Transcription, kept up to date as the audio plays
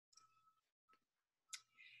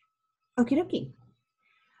Okie dokie.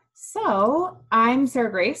 So I'm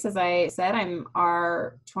Sarah Grace. As I said, I'm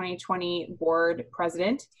our 2020 board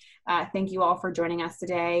president. Thank you all for joining us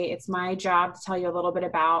today. It's my job to tell you a little bit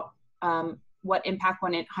about what Impact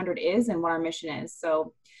 100 is and what our mission is.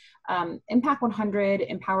 So Impact 100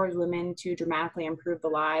 empowers women to dramatically improve the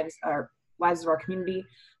lives of our community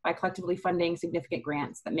by collectively funding significant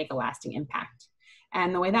grants that make a lasting impact.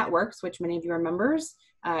 And the way that works, which many of you are members,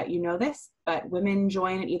 you know this, but women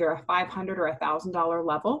join at either a $500 or $1,000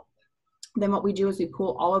 level. Then what we do is we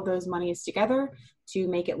pool all of those monies together to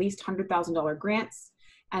make at least $100,000 grants.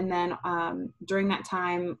 And then during that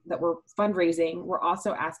time that we're fundraising, we're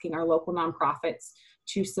also asking our local nonprofits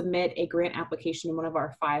to submit a grant application in one of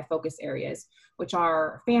our 5 focus areas, which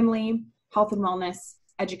are family, health and wellness,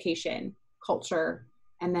 education, culture,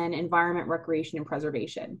 and then environment, recreation, and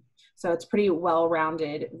preservation. So it's a pretty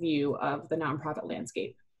well-rounded view of the nonprofit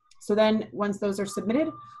landscape. So then once those are submitted,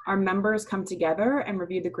 our members come together and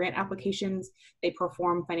review the grant applications. They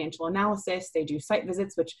perform financial analysis. They do site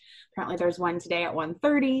visits, which apparently there's one today at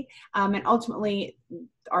 1:30. And ultimately,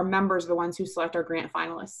 our members are the ones who select our grant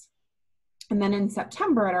finalists. And then in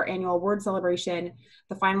September at our annual award celebration,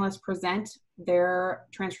 the finalists present their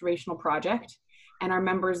transformational project and our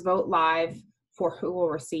members vote live for who will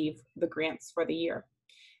receive the grants for the year.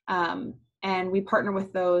 And we partner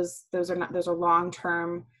with those are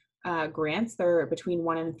long-term grants. They're between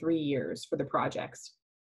 1 and 3 years for the projects.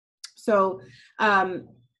 So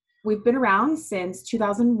we've been around since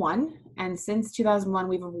 2001, and since 2001,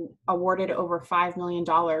 we've awarded over $5 million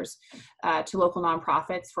to local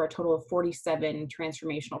nonprofits for a total of 47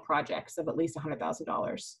 transformational projects of at least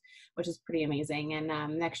 $100,000, which is pretty amazing.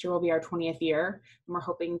 And next year will be our 20th year, and we're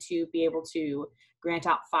hoping to be able to grant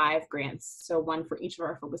out 5 grants, so 1 for each of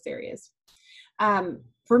our focus areas.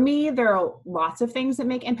 For me, there are lots of things that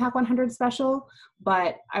make Impact 100 special,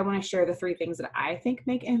 but I want to share the 3 things that I think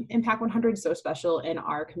make Impact 100 so special in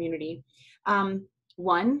our community. 1,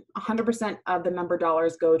 100% of the member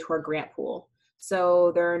dollars go to our grant pool.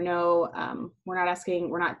 So there are no, we're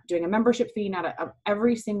not doing a membership fee,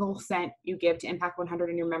 every single cent you give to Impact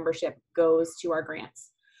 100 in your membership goes to our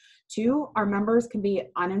grants. 2, our members can be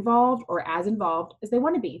uninvolved or as involved as they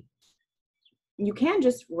want to be. You can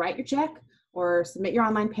just write your check or submit your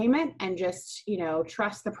online payment and just,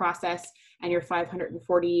 trust the process and your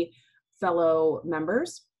 540 fellow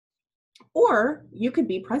members. Or you could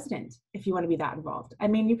be president if you want to be that involved. I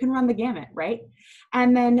mean, you can run the gamut, right?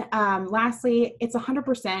 And then lastly, it's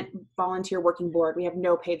 100% volunteer working board. We have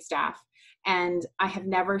no paid staff. And I have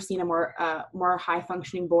never seen a more high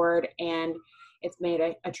functioning board, and it's made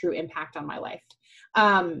a true impact on my life.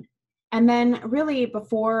 And then really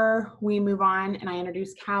before we move on and I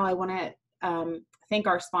introduce Cal, I want to thank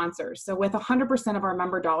our sponsors. So with 100% of our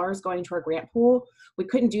member dollars going to our grant pool, we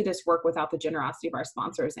couldn't do this work without the generosity of our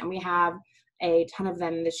sponsors. And we have a ton of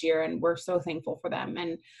them this year, and we're so thankful for them.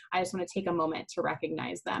 And I just want to take a moment to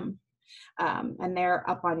recognize them. And they're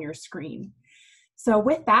up on your screen. So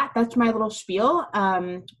with that, that's my little spiel.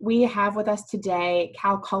 We have with us today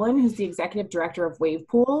Cal Cullen, who's the Executive Director of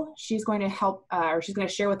Wavepool. She's going to help, she's going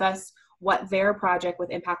to share with us what their project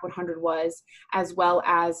with Impact 100 was, as well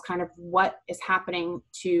as kind of what is happening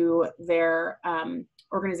to their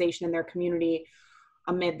organization and their community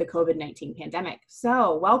amid the COVID-19 pandemic.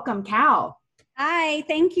 So welcome, Cal. Hi,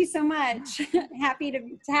 thank you so much. happy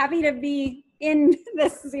to be in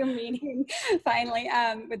this Zoom meeting finally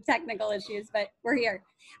with technical issues, but we're here.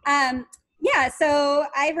 Yeah, so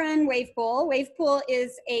I run Wavepool. Wavepool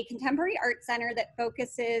is a contemporary art center that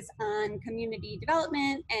focuses on community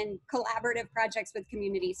development and collaborative projects with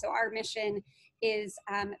community. So our mission is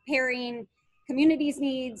pairing community's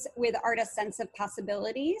needs with artists' sense of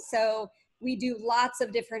possibility. So we do lots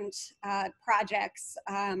of different projects,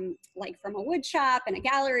 like from a wood shop and a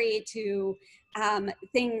gallery to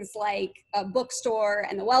things like a bookstore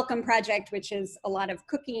and the Welcome Project, which is a lot of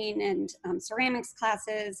cooking and ceramics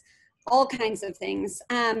classes, all kinds of things.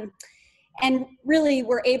 And really,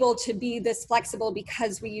 we're able to be this flexible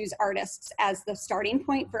because we use artists as the starting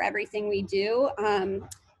point for everything we do,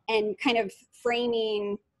 and kind of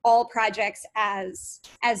framing all projects as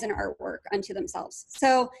an artwork unto themselves.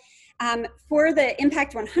 So for the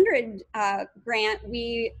Impact 100 grant,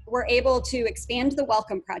 we were able to expand the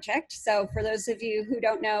Welcome Project. So for those of you who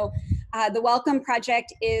don't know, the Welcome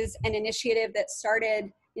Project is an initiative that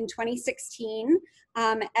started in 2016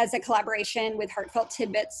 as a collaboration with Heartfelt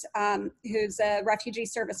Tidbits, who's a refugee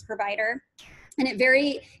service provider. And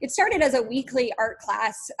it started as a weekly art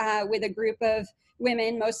class with a group of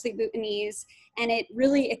women, mostly Bhutanese, and it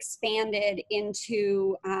really expanded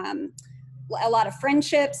into a lot of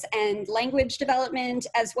friendships and language development,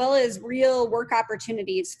 as well as real work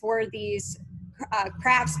opportunities for these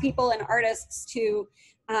craftspeople and artists to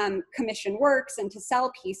commission works and to sell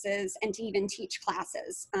pieces and to even teach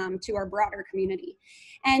classes to our broader community.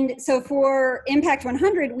 And so for Impact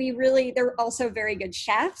 100, they're also very good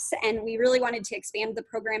chefs, and we really wanted to expand the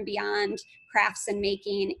program beyond crafts and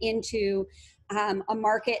making into a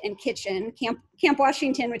market and kitchen. Camp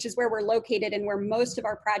Washington, which is where we're located and where most of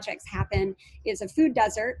our projects happen, is a food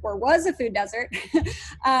desert, or was a food desert,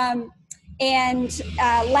 and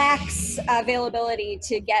lacks availability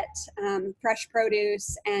to get fresh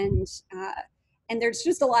produce, and there's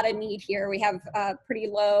just a lot of need here. We have pretty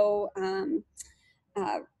low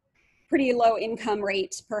income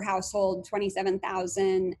rate per household,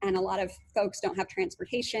 27,000, and a lot of folks don't have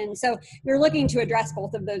transportation. So we're looking to address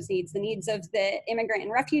both of those needs, the needs of the immigrant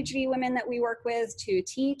and refugee women that we work with, to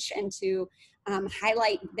teach and to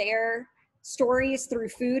highlight their stories through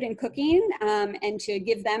food and cooking, and to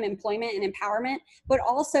give them employment and empowerment, but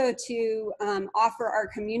also to offer our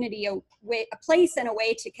community a place and a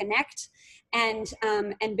way to connect and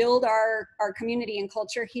build our community and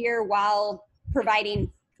culture here while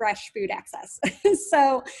providing fresh food access.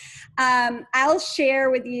 So I'll share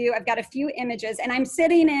with you, I've got a few images, and I'm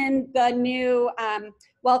sitting in the new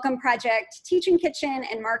Welcome Project Teaching Kitchen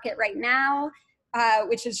and Market right now,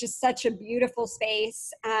 which is just such a beautiful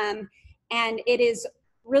space. And it is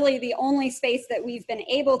really the only space that we've been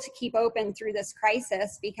able to keep open through this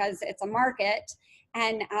crisis because it's a market.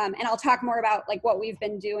 And I'll talk more about like what we've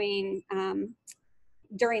been doing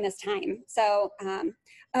during this time. So,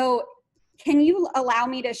 oh, can you allow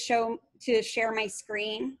me to share my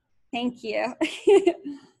screen? Thank you.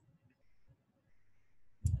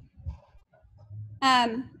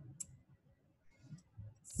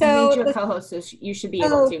 So I made you a co-host, so you should be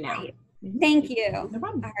able to now. Great. Thank you. No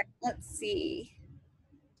problem. All right, let's see.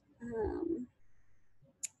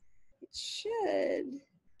 It should,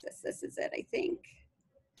 this is it, I think.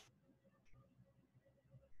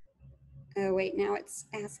 Oh wait, now it's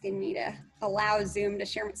asking me to allow Zoom to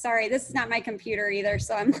share. Sorry, this is not my computer either,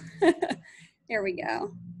 so I'm, there we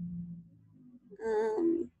go.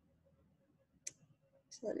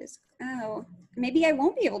 So it is, oh, maybe I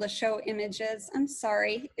won't be able to show images. I'm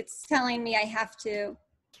sorry. It's telling me I have to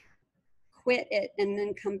quit it and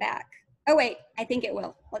then come back. Oh wait, I think it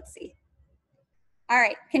will. Let's see. All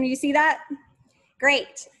right, can you see that?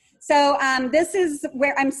 Great. So this is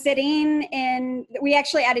where I'm sitting in. We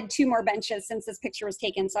actually added 2 more benches since this picture was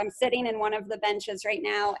taken. So I'm sitting in one of the benches right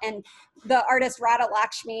now. And the artist Radha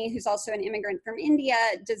Lakshmi, who's also an immigrant from India,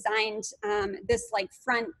 designed this like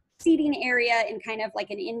front seating area in kind of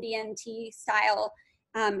like an Indian tea style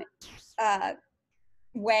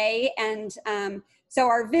way. And so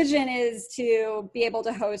our vision is to be able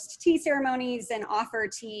to host tea ceremonies and offer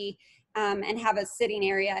tea and have a sitting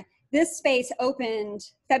area. This space opened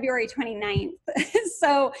February 29th.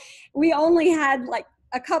 So we only had like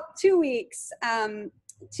 2 weeks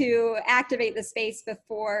to activate the space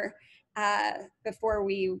before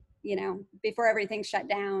everything shut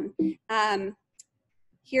down.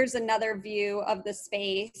 Here's another view of the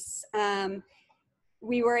space.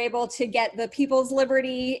 We were able to get the People's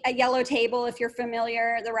Liberty yellow table, if you're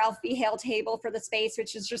familiar, the Ralph B. Hale table for the space,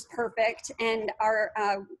 which is just perfect. And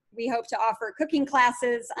we hope to offer cooking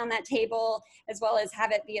classes on that table, as well as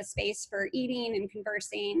have it be a space for eating and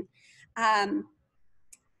conversing.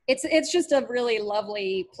 It's just a really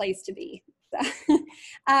lovely place to be.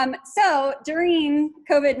 So during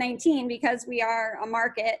COVID-19, because we are a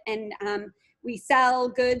market and we sell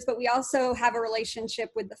goods, but we also have a relationship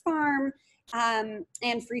with the farm and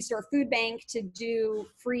Free Store Food Bank to do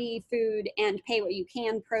free food and pay what you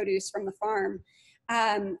can produce from the farm.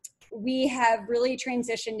 We have really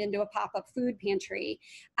transitioned into a pop-up food pantry.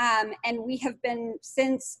 And we have been,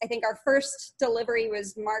 since I think our first delivery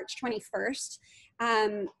was March 21st,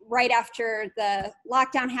 right after the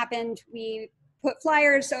lockdown happened, we put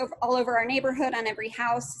flyers all over our neighborhood on every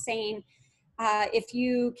house saying, if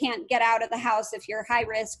you can't get out of the house, if you're high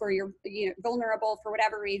risk or you're vulnerable for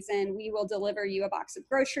whatever reason, we will deliver you a box of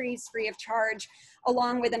groceries free of charge,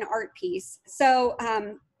 along with an art piece. So,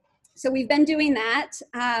 so we've been doing that.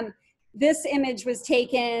 This image was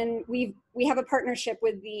taken, we have a partnership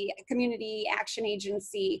with the Community Action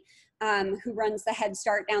Agency who runs the Head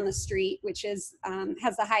Start down the street, which is,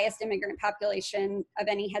 has the highest immigrant population of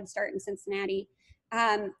any Head Start in Cincinnati.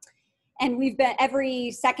 And we've been,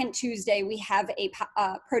 every second Tuesday, we have a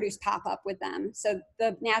produce pop-up with them. So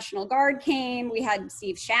the National Guard came, we had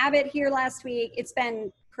Steve Shabbat here last week. It's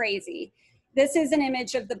been crazy. This is an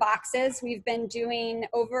image of the boxes. We've been doing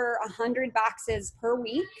over 100 boxes per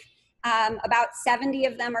week. About 70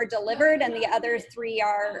 of them are delivered and the other 3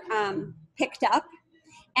 are picked up.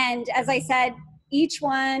 And as I said, each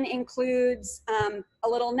one includes a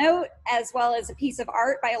little note as well as a piece of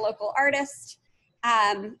art by a local artist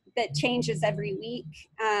that changes every week.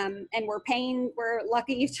 And we're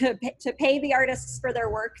lucky to pay the artists for their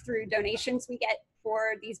work through donations we get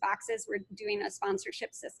for these boxes. We're doing a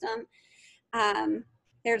sponsorship system.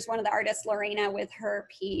 There's one of the artists, Lorena, with her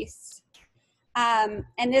piece. And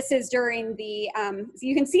this is during the, so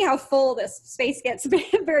you can see how full this space gets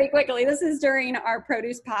very quickly. This is during our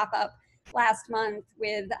produce pop-up last month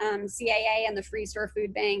with CAA and the Free Store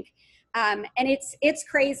Food Bank. And it's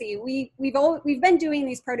crazy. We've been doing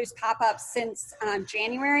these produce pop-ups since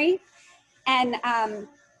January. And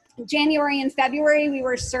January and February, we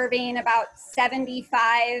were serving about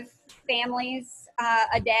 75 families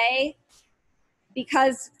a day.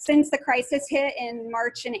 Because since the crisis hit in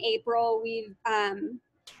March and April, we've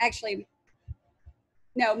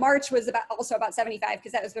March was also about 75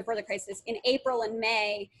 because that was before the crisis. In April and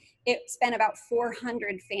May, it's been about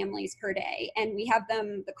 400 families per day. And we have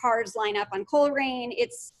the cars line up on Coleraine.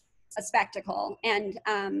 It's a spectacle and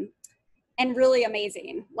really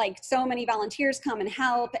amazing. Like so many volunteers come and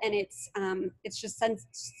help, and it's just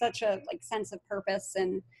such a sense of purpose,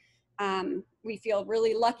 and we feel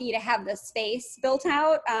really lucky to have this space built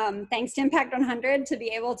out, thanks to Impact 100, to be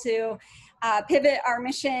able to pivot our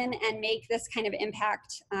mission and make this kind of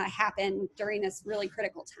impact happen during this really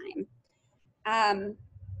critical time.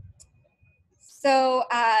 So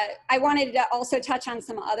I wanted to also touch on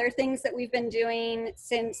some other things that we've been doing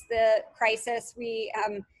since the crisis. We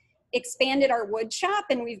expanded our wood shop,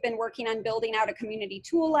 and we've been working on building out a community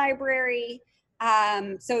tool library.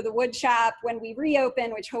 So the wood shop, when we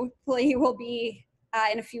reopen, which hopefully will be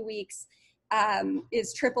in a few weeks,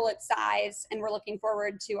 is triple its size, and we're looking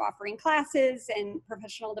forward to offering classes and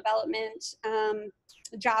professional development,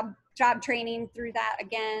 job training through that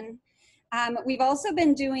again. We've also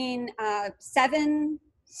been doing 7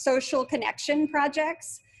 social connection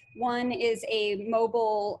projects. One is a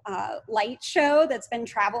mobile light show that's been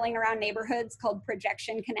traveling around neighborhoods called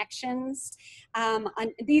Projection Connections.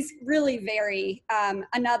 These really vary.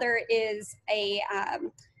 Another is a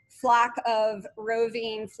flock of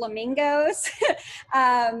roving flamingos.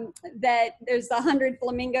 That there's 100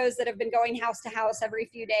 flamingos that have been going house to house every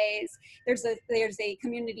few days. There's a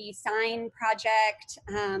community sign project.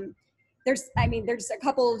 There's a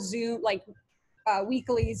couple Zoom,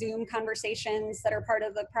 weekly Zoom conversations that are part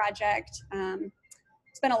of the project.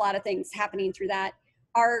 It's been a lot of things happening through that.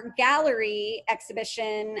 Our gallery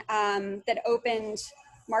exhibition that opened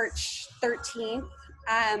March 13th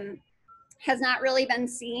has not really been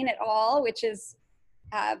seen at all, which is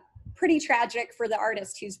pretty tragic for the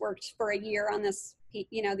artist who's worked for a year on this,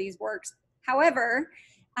 these works. However,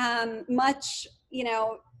 much,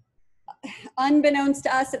 unbeknownst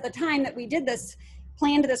to us at the time that we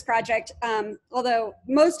planned this project, although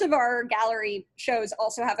most of our gallery shows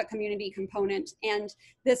also have a community component, and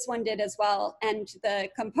this one did as well. And the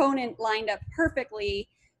component lined up perfectly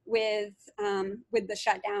with the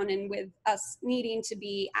shutdown and with us needing to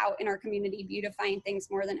be out in our community beautifying things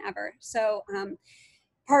more than ever. So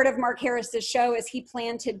part of Mark Harris's show is he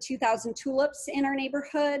planted 2,000 tulips in our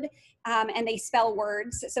neighborhood, and they spell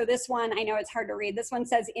words. So this one, I know it's hard to read. This one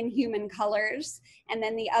says "in human colors," and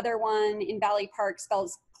then the other one in Valley Park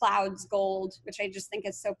spells "clouds gold," which I just think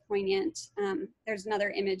is so poignant. There's another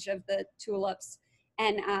image of the tulips,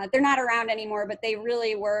 and they're not around anymore, but they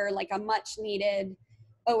really were like a much needed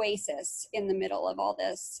oasis in the middle of all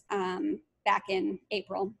this back in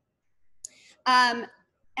April.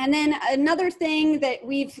 And then another thing that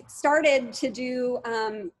we've started to do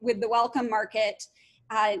with the Welcome Market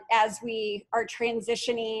as we are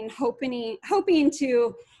transitioning, hoping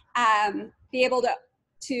to be able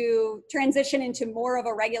to transition into more of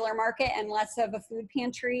a regular market and less of a food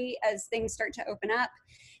pantry as things start to open up.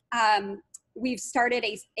 We've started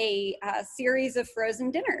a series of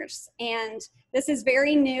frozen dinners, and this is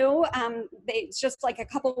very new. It's just like a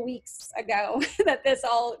couple of weeks ago that this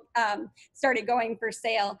all started going for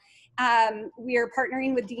sale. We are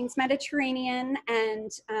partnering with Dean's Mediterranean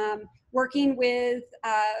and working with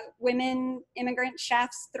women immigrant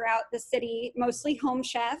chefs throughout the city, mostly home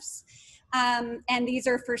chefs. And these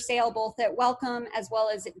are for sale both at Welcome as well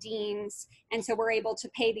as at Dean's. And so we're able to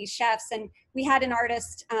pay these chefs. And we had an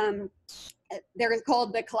artist, they're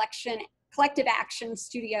called the Collective Action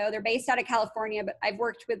Studio. They're based out of California, but I've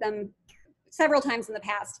worked with them several times in the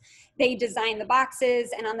past. They design the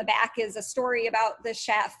boxes, and on the back is a story about the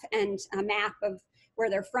chef and a map of where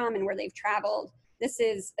they're from and where they've traveled. This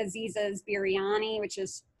is Aziza's biryani, which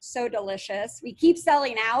is so delicious. We keep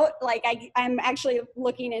selling out. Like I'm actually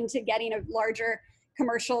looking into getting a larger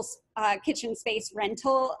commercial kitchen space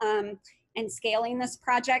rental and scaling this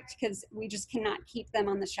project because we just cannot keep them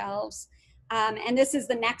on the shelves. And this is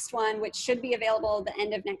the next one, which should be available at the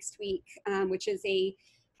end of next week, which is a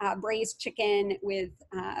braised chicken with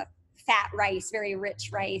fat rice, very rich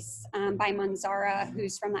rice by Manzara,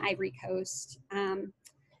 who's from the Ivory Coast.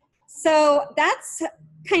 So that's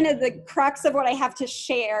kind of the crux of what I have to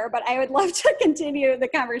share, but I would love to continue the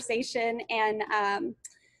conversation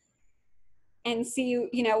and see,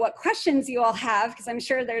 you know, what questions you all have, because I'm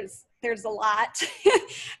sure there's a lot.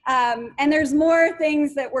 And there's more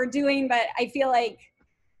things that we're doing, but I feel like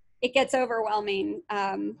it gets overwhelming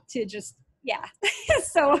to just, yeah.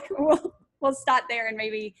 So we'll stop there and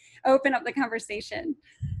maybe open up the conversation.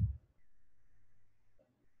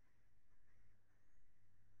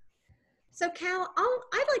 So Cal,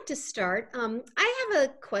 I'd like to start. I have a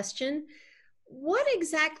question. What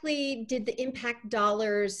exactly did the impact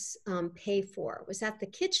dollars pay for? Was that the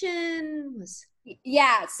kitchen?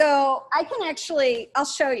 Yeah, so I can actually, I'll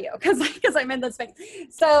show you because I'm in this space.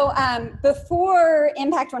 So before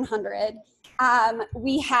Impact 100,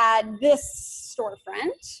 we had this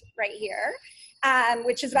storefront right here,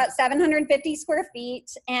 which is about 750 square feet.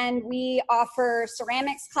 And we offer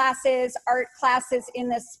ceramics classes, art classes in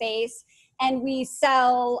this space. And we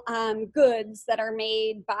sell goods that are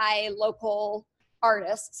made by local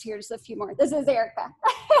artists. Here's a few more. This is Erica,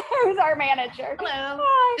 who's our manager. Hello.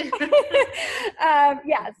 Hi.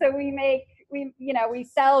 Yeah, so we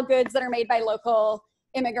sell goods that are made by local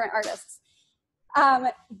immigrant artists.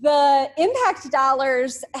 The impact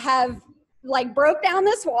dollars have broke down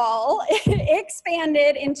this wall,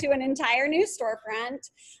 expanded into an entire new storefront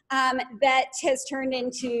that has turned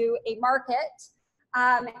into a market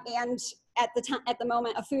and at the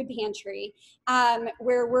moment a food pantry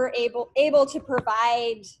where we're able to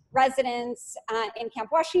provide residents in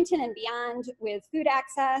Camp Washington and beyond with food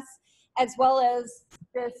access, as well as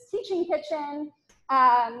this teaching kitchen,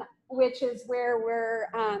 which is where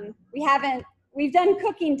we've done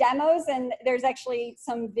cooking demos, and there's actually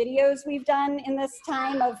some videos we've done in this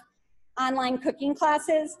time of online cooking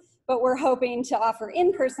classes, but we're hoping to offer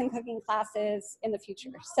in-person cooking classes in the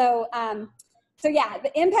future. So yeah,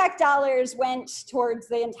 the impact dollars went towards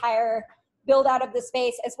the entire build out of the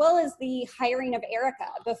space, as well as the hiring of Erica.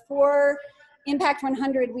 Before Impact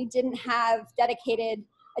 100, we didn't have a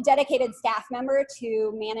dedicated staff member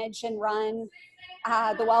to manage and run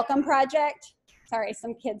the Welcome Project. Sorry,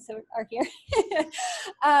 some kids are here.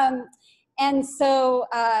 And so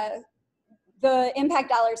the impact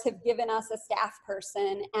dollars have given us a staff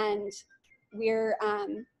person, and we're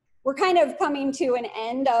kind of coming to an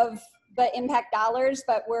end of the impact dollars,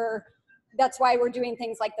 but that's why we're doing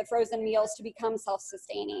things like the frozen meals to become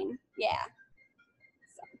self-sustaining. Yeah.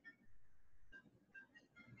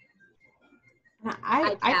 So.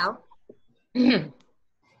 Hi, Cal.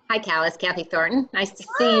 Hi, Cal. It's Kathy Thornton. Nice to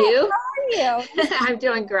see you. How are you? I'm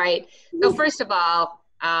doing great. So first of all,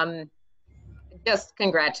 just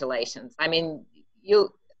congratulations. I mean,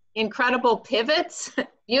 incredible pivots,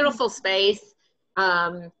 beautiful space.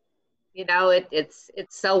 You know, it's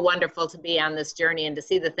so wonderful to be on this journey and to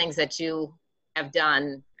see the things that you have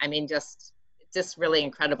done. I mean, just really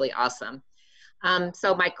incredibly awesome.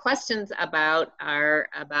 So my questions are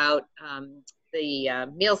about the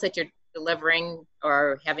meals that you're delivering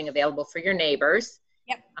or having available for your neighbors.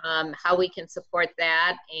 Yep. How we can support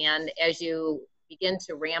that, and as you begin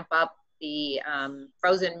to ramp up the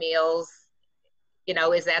frozen meals, you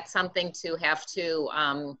know, is that something to have to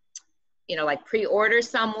like pre-order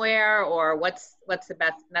somewhere, or what's the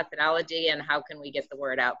best methodology, and how can we get the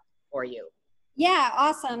word out for you? Yeah,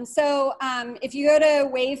 awesome. So if you go to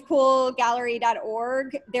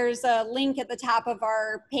wavepoolgallery.org, there's a link at the top of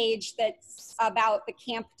our page that's about the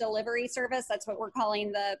camp delivery service. That's what we're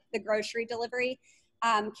calling the grocery delivery,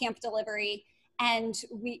 camp delivery. And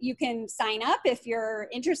you can sign up if you're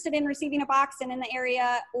interested in receiving a box and in the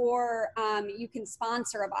area, or you can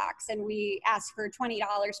sponsor a box. And we ask for $20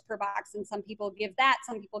 per box, and some people give that,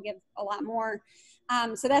 some people give a lot more.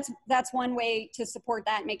 So that's one way to support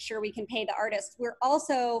that and make sure we can pay the artists. We're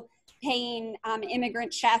also paying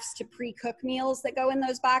immigrant chefs to pre-cook meals that go in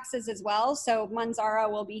those boxes as well. So Manzara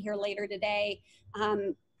will be here later today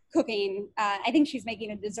cooking. I think she's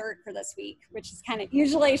making a dessert for this week, which is kind of,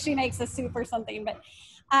 usually she makes a soup or something, but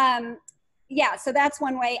yeah, so that's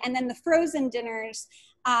one way. And then the frozen dinners,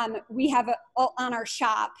 we have on our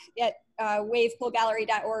shop at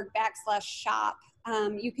wavepoolgallery.org/shop.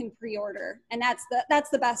 You can pre-order, and that's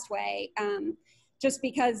the best way, just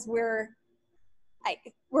because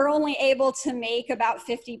we're only able to make about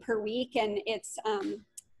 50 per week, and it's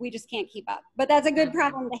we just can't keep up. But that's a good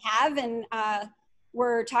problem to have, and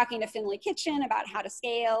we're talking to Finley Kitchen about how to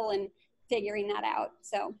scale and figuring that out.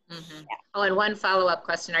 So, yeah. Oh, and one follow-up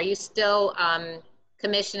question: are you still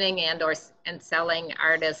commissioning and selling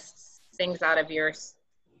artists things out of your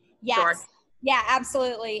store? Yeah,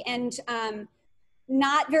 absolutely. And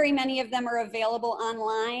not very many of them are available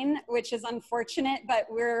online, which is unfortunate, but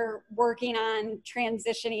we're working on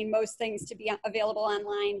transitioning most things to be available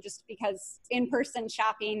online, just because in-person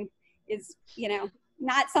shopping is,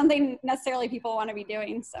 not something necessarily people want to be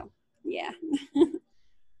doing. So, yeah.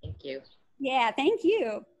 Thank you. Yeah, thank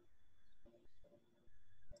you.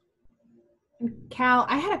 Cal,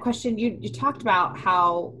 I had a question. You talked about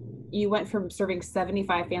how you went from serving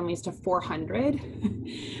 75 families to 400,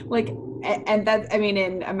 and that's, I mean,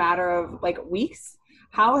 in a matter of like weeks.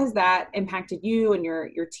 How has that impacted you and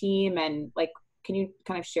your team? And like, can you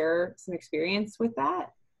kind of share some experience with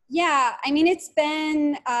that? Yeah, I mean, it's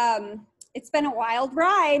been a wild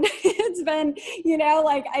ride. It's been,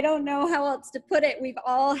 I don't know how else to put it. We've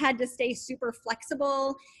all had to stay super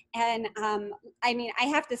flexible. And I mean, I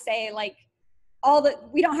have to say, like,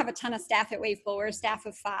 we don't have a ton of staff at Waveful. We're a staff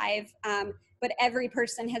of 5, but every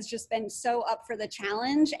person has just been so up for the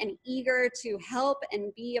challenge and eager to help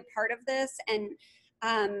and be a part of this. And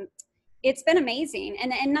it's been amazing.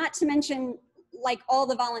 And not to mention, like, all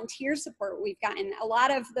the volunteer support we've gotten. A lot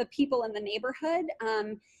of the people in the neighborhood,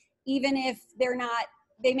 even if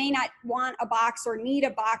they may not want a box or need a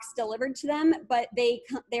box delivered to them, but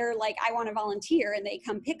they're like, I want to volunteer, and they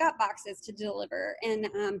come pick up boxes to deliver.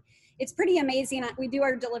 And it's pretty amazing. We do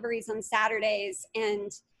our deliveries on Saturdays,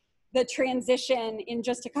 and the transition in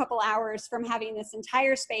just a couple hours from having this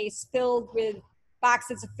entire space filled with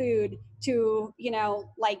boxes of food to,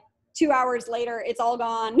 like 2 hours later, it's all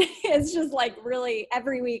gone. It's just like, really,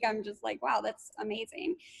 every week I'm just like, wow, that's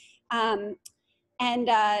amazing. And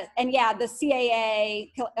yeah, the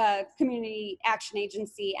CAA, Community Action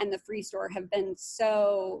Agency, and the Free Store have been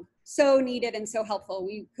so needed and so helpful.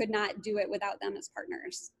 We could not do it without them as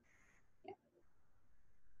partners. Yeah.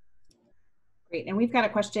 Great. And we've got a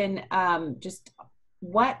question. Just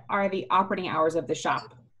what are the operating hours of the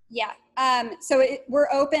shop? Yeah. So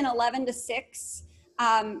we're open 11 to 6,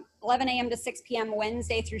 11 a.m. to 6 p.m.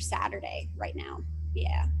 Wednesday through Saturday right now.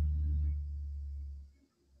 Yeah.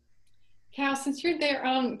 Cal, since you're there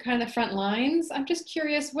on kind of the front lines, I'm just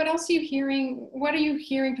curious, what else are you hearing? What are you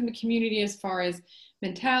hearing from the community as far as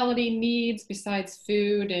mentality, needs, besides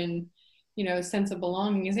food and, sense of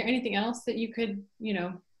belonging? Is there anything else that you could,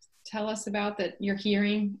 tell us about that you're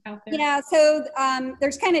hearing out there? Yeah, so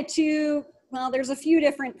there's kind of there's a few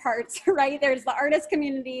different parts, right? There's the artist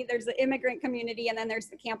community, there's the immigrant community, and then there's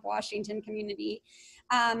the Camp Washington community.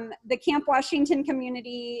 The Camp Washington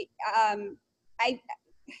community,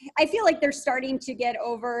 I feel like they're starting to get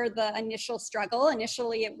over the initial struggle.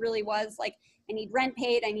 Initially, it really was like, I need rent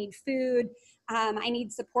paid, I need food, I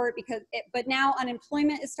need support, but now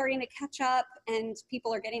unemployment is starting to catch up, and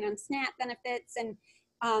people are getting on SNAP benefits, and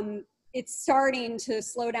it's starting to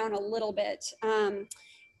slow down a little bit.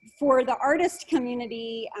 For the artist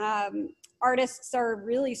community, artists are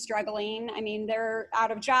really struggling. I mean, they're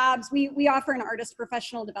out of jobs. We offer an artist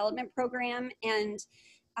professional development program, and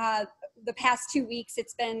the past 2 weeks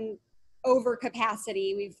it's been over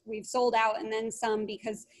capacity. We've sold out and then some,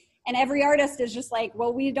 and every artist is just like,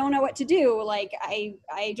 well, we don't know what to do. Like,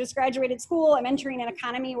 I just graduated school. I'm entering an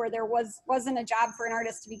economy where there wasn't a job for an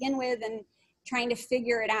artist to begin with, and trying to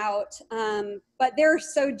figure it out. But they're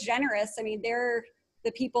so generous. I mean, they're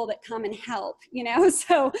the people that come and help,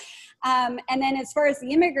 so, and then as far as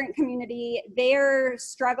the immigrant community, they're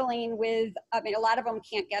struggling with, a lot of them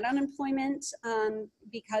can't get unemployment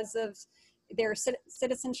because of their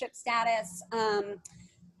citizenship status.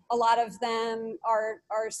 A lot of them are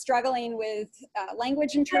struggling with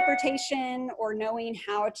language interpretation, or knowing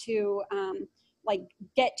how to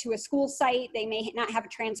get to a school site. They may not have a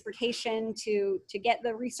transportation to get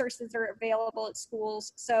the resources that are available at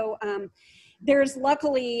schools. So there's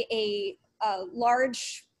luckily a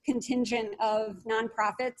large contingent of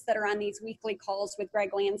nonprofits that are on these weekly calls with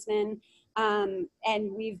Greg Landsman,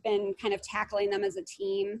 and we've been kind of tackling them as a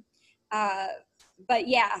team. But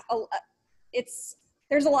yeah,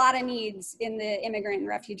 there's a lot of needs in the immigrant and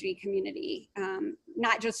refugee community,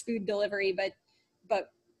 not just food delivery,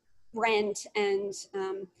 but rent, and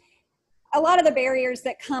a lot of the barriers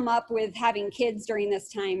that come up with having kids during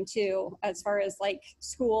this time too, as far as like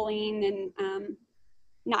schooling and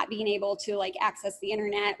not being able to like access the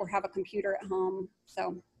internet or have a computer at home.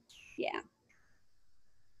 So yeah.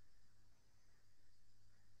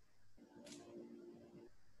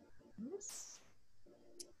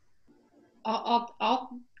 I'll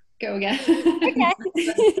go again. Okay.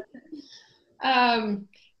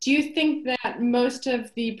 Do you think that most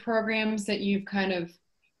of the programs that you've kind of,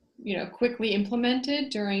 quickly implemented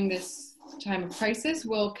during this time of crisis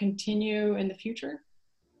will continue in the future?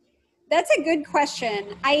 That's a good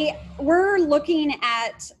question. We're looking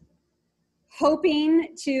at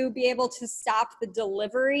hoping to be able to stop the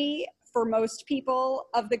delivery for most people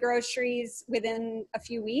of the groceries within a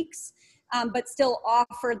few weeks, but still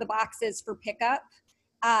offer the boxes for pickup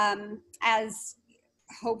as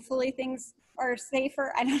hopefully things are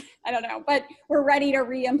safer. I don't know, but we're ready to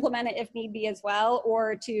re-implement it if need be as well,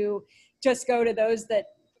 or to just go to those that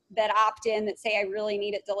opt in, that say I really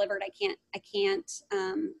need it delivered. I can't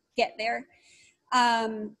get there.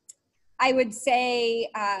 I would say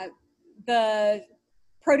the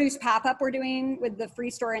produce pop-up we're doing with the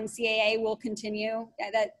free store and CAA will continue.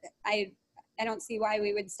 That I don't see why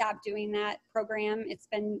we would stop doing that program. It's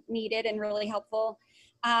been needed and really helpful.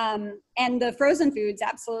 And the frozen foods,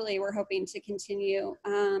 absolutely, we're hoping to continue.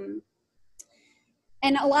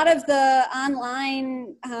 And a lot of the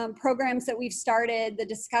online programs that we've started, the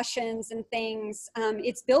discussions and things,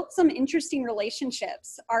 it's built some interesting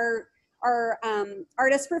relationships. Our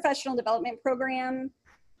artist professional development program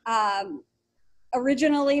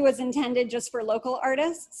originally was intended just for local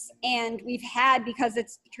artists, and we've had, because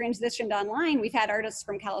it's transitioned online, we've had artists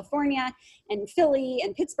from California and Philly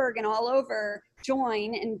and Pittsburgh and all over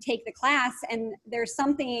join and take the class, and there's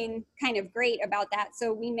something kind of great about that.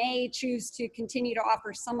 So we may choose to continue to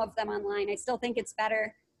offer some of them online. I still think it's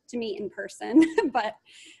better to meet in person, but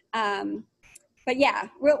yeah,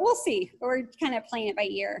 we'll see. We're kind of playing it by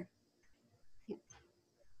ear.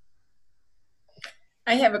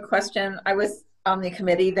 I have a question. I was on the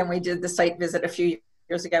committee, then we did the site visit a few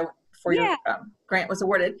years ago before your grant was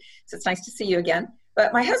awarded. So it's nice to see you again.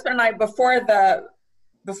 But my husband and I,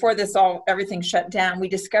 before this everything shut down, we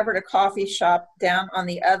discovered a coffee shop down on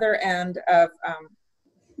the other end of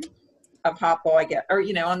Hopple, I guess, or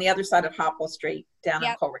on the other side of Hopple Street down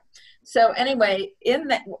in Cullen. So anyway,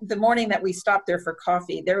 in the morning that we stopped there for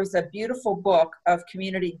coffee, there was a beautiful book of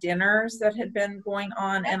community dinners that had been going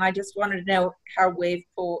on, and I just wanted to know how Wave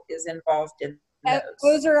Pool is involved in those.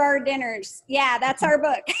 Those are our dinners. Yeah, that's our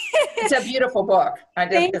book. It's a beautiful book.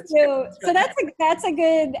 Thank you. So that's a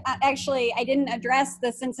good. Actually, I didn't address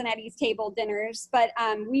the Cincinnati's Table dinners, but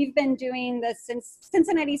we've been doing this since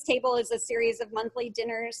Cincinnati's Table is a series of monthly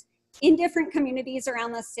dinners in different communities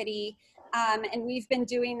around the city. And we've been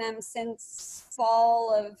doing them since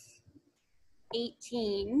fall of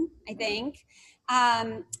 18, I think.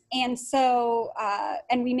 And so,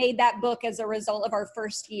 and we made that book as a result of our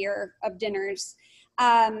first year of dinners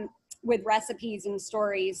with recipes and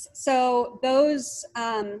stories. So those,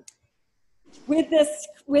 with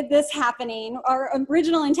this happening, our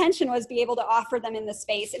original intention was be able to offer them in the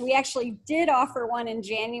space, and we actually did offer one in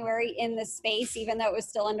January in the space, even though it was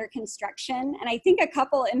still under construction. And I think a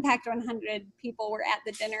couple Impact 100 people were at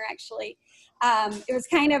the dinner, actually. It was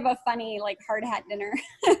kind of a funny, like, hard hat dinner,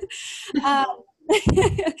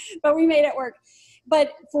 but we made it work.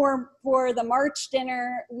 But for the March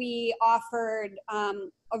dinner, we offered a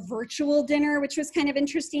virtual dinner, which was kind of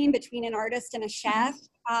interesting, between an artist and a chef.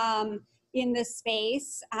 In this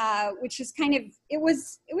space, which is kind of, it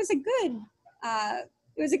was a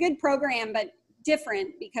good program, but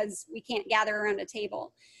different because we can't gather around a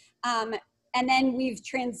table. And then we've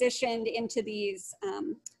transitioned into these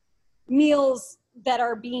meals that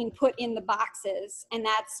are being put in the boxes, and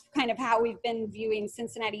that's kind of how we've been viewing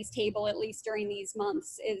Cincinnati's Table, at least during these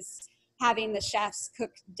months, is having the chefs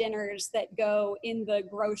cook dinners that go in the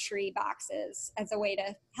grocery boxes as a way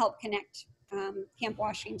to help connect Camp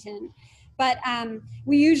Washington. But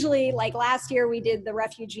we usually, like last year, we did the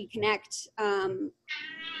Refugee Connect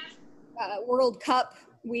World Cup.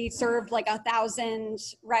 We served like 1,000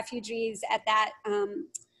 refugees at that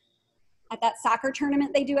soccer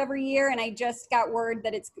tournament they do every year. And I just got word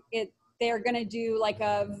that they're going to do like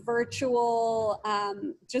a virtual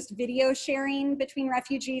just video sharing between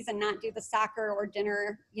refugees and not do the soccer or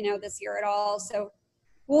dinner, this year at all. So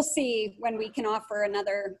we'll see when we can offer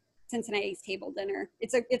another Cincinnati's Table dinner.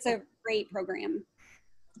 It's a great program.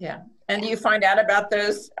 Yeah. And do you find out about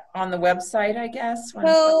those on the website, I guess?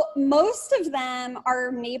 So most of them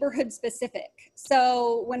are neighborhood specific.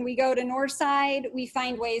 So when we go to Northside, we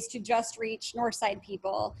find ways to just reach Northside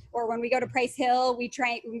people. Or when we go to Price Hill, we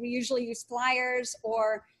usually use flyers,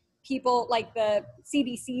 or people like the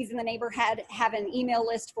CDCs in the neighborhood have an email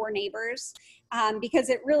list for neighbors, because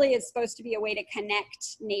it really is supposed to be a way to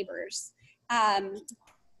connect neighbors.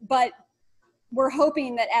 But we're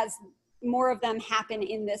hoping that as more of them happen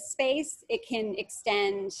in this space, it can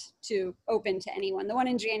extend to open to anyone. The one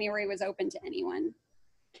in January was open to anyone.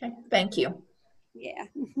 Okay, thank you. Yeah.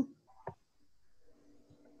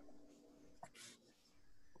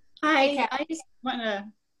 Hi, I just want to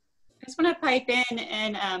pipe in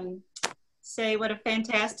and say what a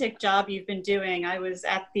fantastic job you've been doing. I was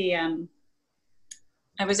at the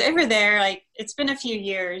I was over there, like, it's been a few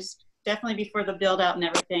years, definitely before the build out and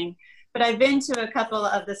everything, but I've been to a couple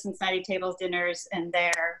of the Cincinnati tables dinners and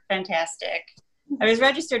they're fantastic. I was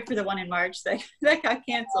registered for the one in March that got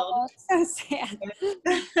canceled. Oh, so sad.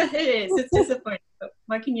 It is, it's disappointing, but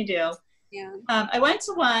what can you do? Yeah. I went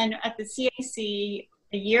to one at the CAC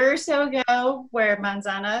a year or so ago where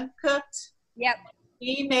Manzana cooked. Yep.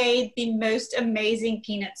 He made the most amazing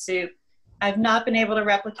peanut soup. I've not been able to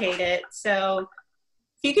replicate it. So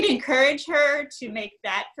if you could encourage her to make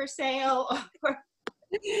that for sale.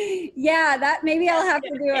 Yeah, that maybe I'll have to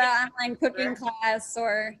do an online cooking class,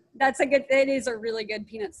 or it is a really good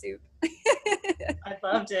peanut soup. I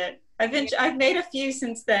loved it. I've made a few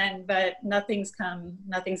since then, but nothing's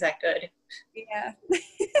that good. Yeah.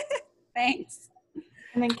 Thanks.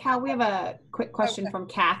 And then Cal, we have a quick question from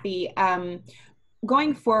Kathy.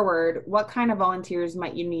 Going forward, what kind of volunteers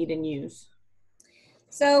might you need and use?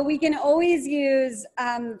 So we can always use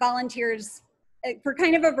volunteers for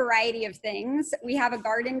kind of a variety of things. We have a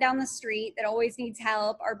garden down the street that always needs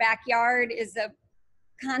help. Our backyard is a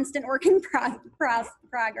constant work in process.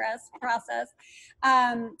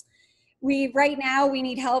 Right now we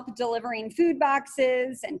need help delivering food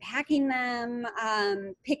boxes and packing them,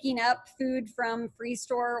 picking up food from Free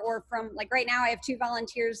Store, or from, like, right now I have 2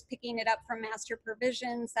 volunteers picking it up from Master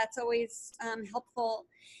Provisions. That's always helpful.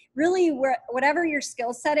 Really, whatever your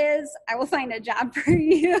skill set is, I will find a job for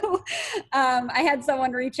you. I had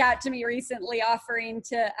someone reach out to me recently offering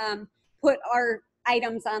to put our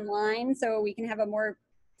items online so we can have a more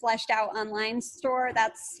fleshed out online store.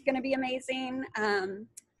 That's going to be amazing. And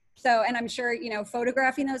I'm sure,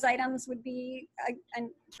 photographing those items would be a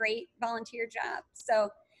great volunteer job. So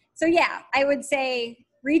yeah, I would say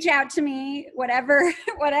reach out to me, whatever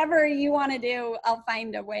you want to do, I'll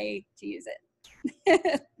find a way to use it.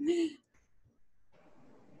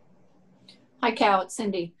 Hi, Cal, it's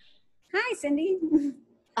Cindy. Hi, Cindy.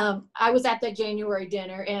 I was at that January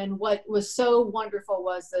dinner, and what was so wonderful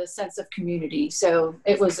was the sense of community. So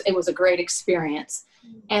it was a great experience.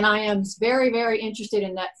 And I am very, very interested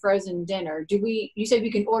in that frozen dinner. You said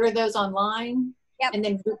we can order those online? Yep. And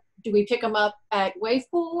then do we pick them up at Wave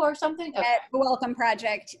Pool or something? Okay. At the Welcome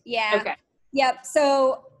Project, yeah. Okay. Yep,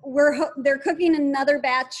 so they're cooking another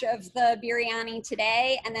batch of the biryani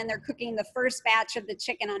today, and then they're cooking the first batch of the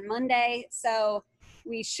chicken on Monday. So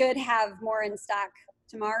we should have more in stock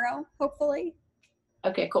tomorrow, hopefully.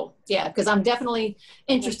 Okay, cool. Yeah, because I'm definitely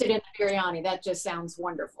interested in the biryani. That just sounds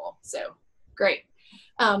wonderful. So great.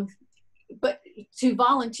 But to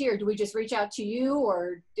volunteer, do we just reach out to you,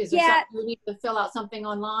 or is there something we need to fill out something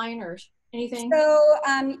online or anything? So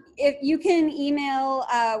if you can email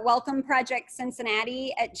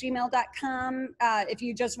welcomeprojectcincinnati@gmail.com if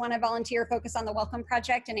you just want to volunteer, focus on the Welcome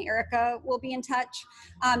Project, and Erica will be in touch.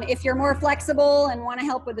 If you're more flexible and want to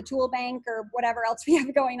help with the tool bank or whatever else we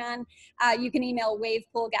have going on, you can email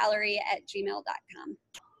wavepoolgallery@gmail.com.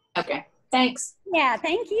 Okay, thanks. Yeah,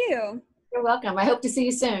 thank you. You're welcome. I hope to see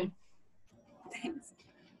you soon. Thanks.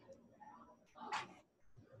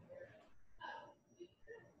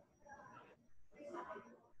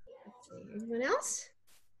 Anyone else?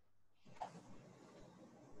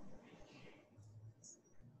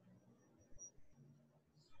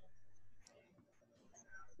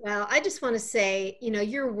 Well, I just want to say,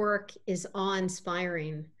 your work is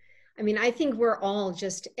awe-inspiring. I mean, I think we're all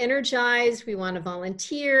just energized. We want to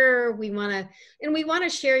volunteer. We want to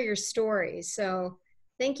share your stories. So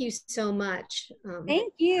thank you so much.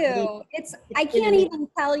 Thank you. I can't even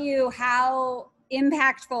tell you how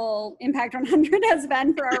impactful Impact 100 has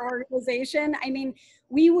been for our organization. I mean,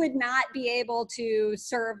 we would not be able to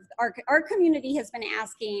serve our community has been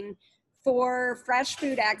asking for fresh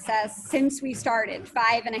food access since we started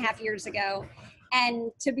 5.5 years ago.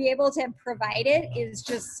 And to be able to provide it is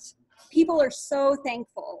just, people are so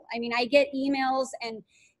thankful. I mean, I get emails and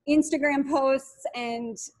Instagram posts,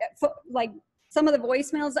 and like some of the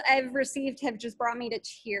voicemails I've received have just brought me to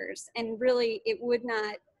tears. And really, it would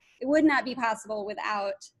not be possible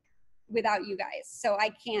without you guys. So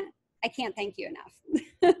I can't thank you enough.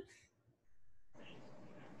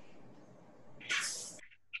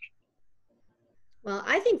 Well,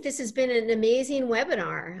 I think this has been an amazing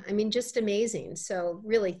webinar. I mean, just amazing. So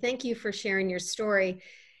really, thank you for sharing your story.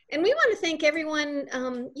 And we want to thank everyone,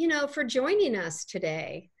 for joining us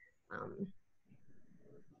today.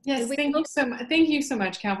 Yes, thank you so much. Thank you so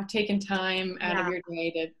much, Cal, for taking time out of Yeah. your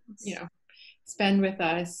day to, spend with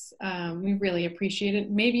us. We really appreciate it.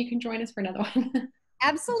 Maybe you can join us for another one.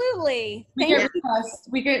 Absolutely. We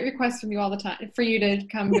get requests from you all the time for you to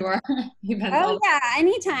come to our events. Oh yeah,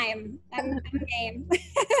 anytime. I'm game.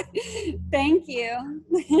 Thank you.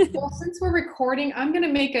 Well, since we're recording, I'm going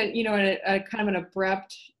to make a kind of an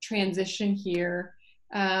abrupt transition here.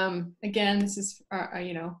 Again, this is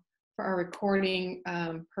for our recording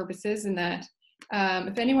purposes, and that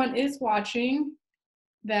if anyone is watching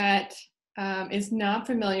that is not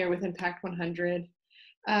familiar with Impact 100,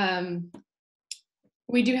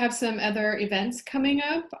 we do have some other events coming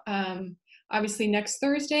up. Obviously, next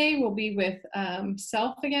Thursday we'll be with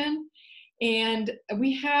Self again. And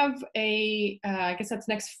we have I guess that's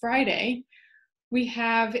next Friday, we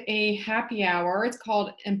have a happy hour. It's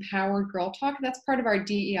called Empowered Girl Talk. That's part of our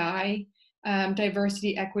DEI,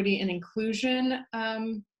 Diversity, Equity, and Inclusion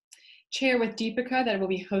chair with Deepika that will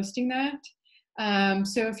be hosting that.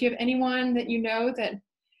 So if you have anyone that you know that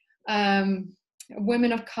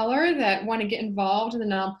women of color that want to get involved in the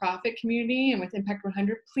nonprofit community and with Impact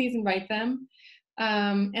 100, please invite them.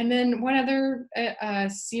 And then one other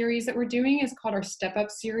series that we're doing is called our Step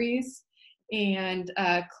Up series. And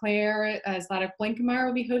Claire Zlatek-Blankenmeyer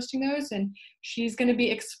will be hosting those. And she's going to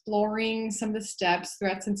be exploring some of the steps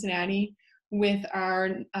throughout Cincinnati with our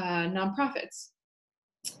nonprofits.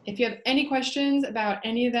 If you have any questions about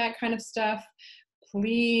any of that kind of stuff,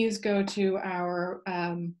 please go to our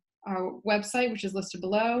website, which is listed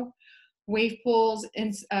below. Wavepool's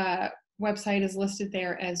website is listed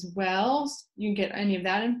there as well. So you can get any of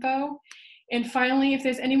that info. And finally, if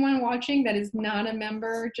there's anyone watching that is not a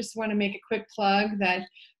member, just want to make a quick plug that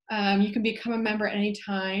you can become a member at any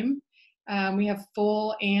time. We have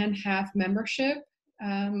full and half membership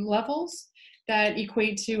levels that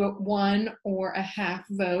equate to a 1 or a half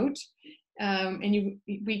vote. And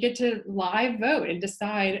we get to live vote and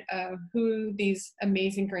decide who these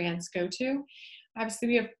amazing grants go to. Obviously,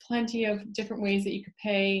 we have plenty of different ways that you could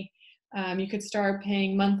pay. You could start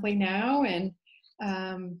paying monthly now and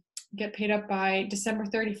get paid up by December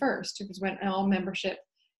 31st, which is when all membership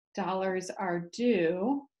dollars are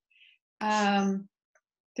due.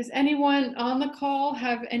 Does anyone on the call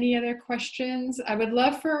have any other questions? I would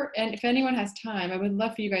love and if anyone has time, I would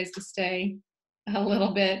love for you guys to stay a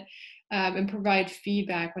little bit and provide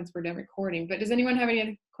feedback once we're done recording. But does anyone have any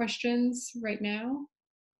other questions right now?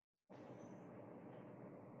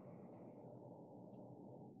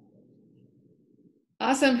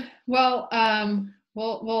 Awesome. Well,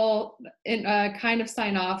 we'll kind of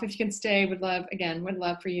sign off. If you can stay, would love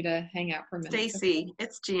for you to hang out for a minute. Stacy,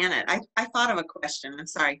 it's Janet. I thought of a question. I'm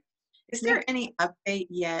sorry. Is there any update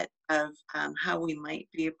yet of how we might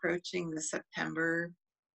be approaching the September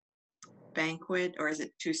banquet, or is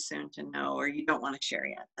it too soon to know, or you don't want to share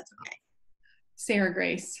yet? That's okay. Sarah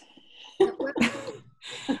Grace.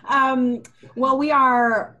 Well, we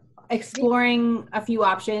are exploring a few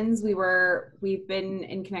options. We've been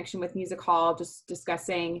in connection with Music Hall, just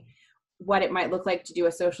discussing what it might look like to do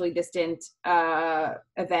a socially distant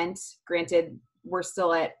event. Granted, we're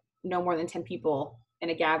still at no more than 10 people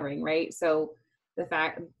in a gathering, right? So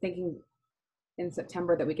thinking in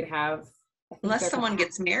September that we could have, unless someone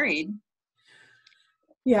gets married.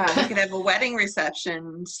 Yeah, we could have a wedding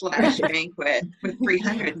reception / banquet with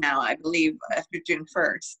 300 now, I believe, after June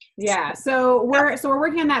 1st. Yeah, so we're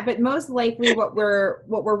working on that, but most likely what we're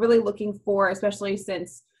really looking for, especially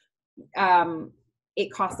since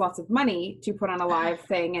it costs lots of money to put on a live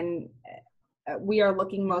thing, and we are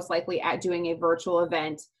looking most likely at doing a virtual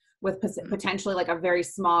event with potentially like a very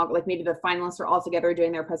small, like maybe the finalists are all together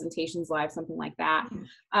doing their presentations live, something like that.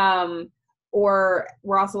 Or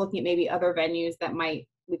we're also looking at maybe other venues that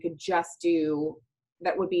we could just do,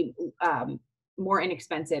 that would be more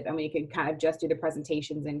inexpensive, and we could kind of just do the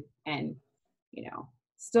presentations and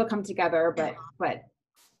still come together, but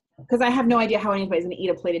because I have no idea how anybody's going to eat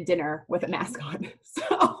a plate of dinner with a mask on.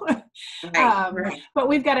 So, right. But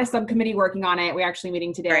we've got a subcommittee working on it. We're actually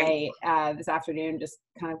meeting today, this afternoon, just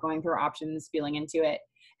kind of going through options, feeling into it.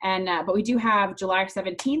 And but we do have July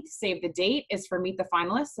 17th, save the date, is for Meet the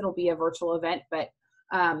Finalists. It'll be a virtual event, but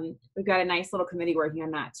we've got a nice little committee working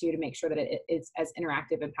on that too, to make sure that it's as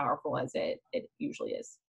interactive and powerful as it usually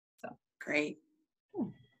is. So great.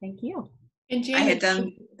 Thank you. And Janet, I had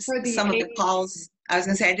done some of the calls. I was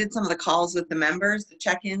going to say, I did some of the calls with the members, the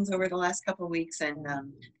check-ins over the last couple of weeks, and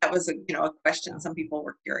that was a question some people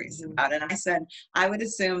were curious about. And I said, I would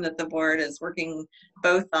assume that the board is working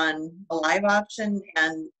both on a live option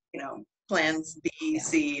and plans B,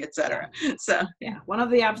 C, etc. So yeah, one of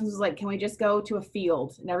the options is like, can we just go to a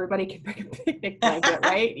field and everybody can bring a picnic blanket,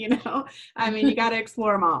 right? You know, I mean, you got to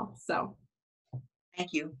explore them all. So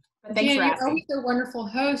thank you. but thanks for you're asking. always a wonderful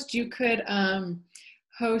host. You could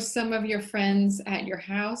host some of your friends at your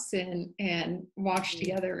house and watch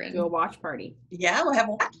together and Do a watch party. Yeah, we'll have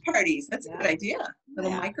watch parties. That's a Yeah. good idea.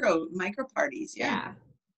 Little Yeah. micro parties. Yeah. Yeah,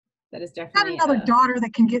 that is Got definitely another daughter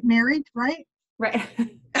that can get married, right? right.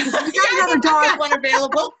 I've got one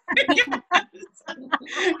available.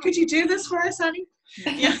 Could you do this for us, honey?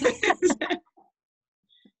 Yeah.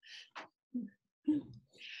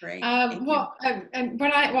 Great. Thank you. And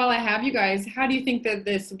while I have you guys, how do you think that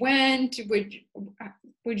this went?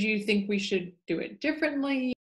 Would you think we should do it differently?